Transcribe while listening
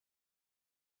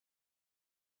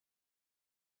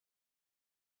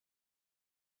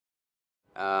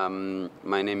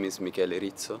My name is Michele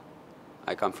Rizzo.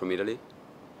 I come from Italy,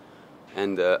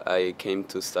 and I came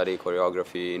to study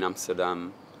choreography in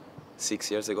Amsterdam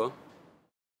 6 years ago.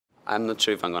 I'm not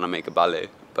sure if I'm gonna make a ballet,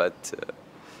 but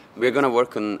we're gonna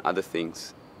work on other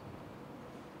things.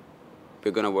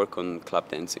 We're gonna work on club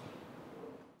dancing.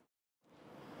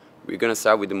 We're gonna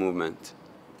start with the movement,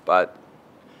 but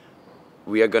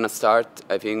we are gonna start,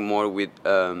 I think, more with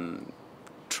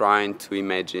trying to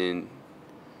imagine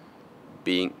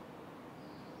being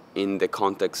in the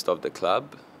context of the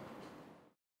club.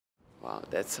 Wow,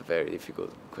 that's a very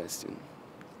difficult question.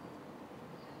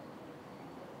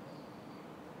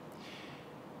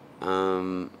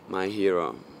 My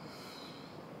hero.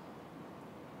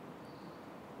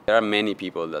 There are many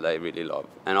people that I really love,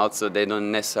 and also they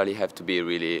don't necessarily have to be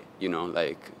really,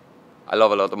 like, I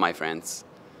love a lot of my friends,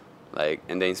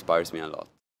 and they inspires me a lot.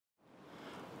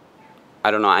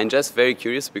 I don't know, I'm just very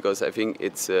curious because I think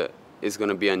it's going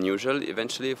to be unusual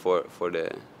eventually for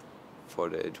the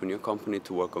junior company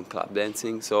to work on club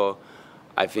dancing. So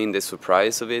I think the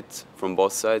surprise of it from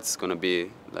both sides is going to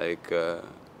be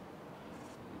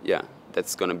yeah,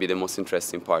 that's going to be the most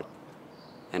interesting part.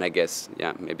 And I guess,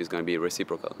 yeah, maybe it's going to be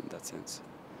reciprocal in that sense.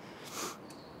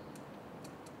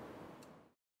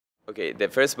 Okay, the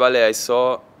first ballet I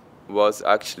saw was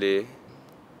actually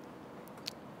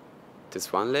the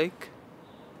Swan Lake,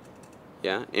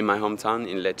 yeah, in my hometown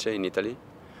in Lecce, in Italy.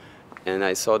 And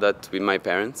I saw that with my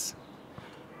parents.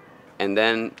 And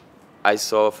then I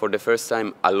saw for the first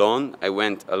time alone, I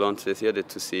went alone to the theater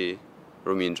to see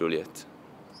Romeo and Juliet,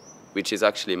 which is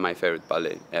actually my favorite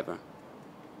ballet ever.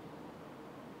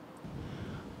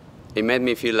 It made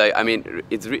me feel like, I mean,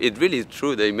 it really is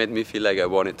true that it made me feel like I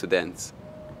wanted to dance,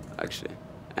 actually.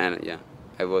 And yeah,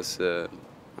 I was, I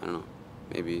don't know,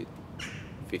 maybe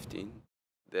 15.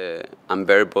 The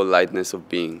unbearable lightness of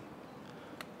being,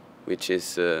 which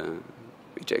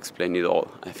explains it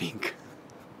all, I think.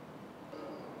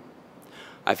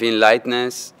 I think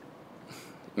lightness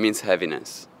means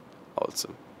heaviness,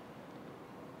 also.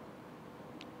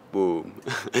 Boom.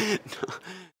 No.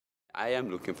 I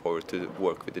am looking forward to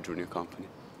work with the junior company.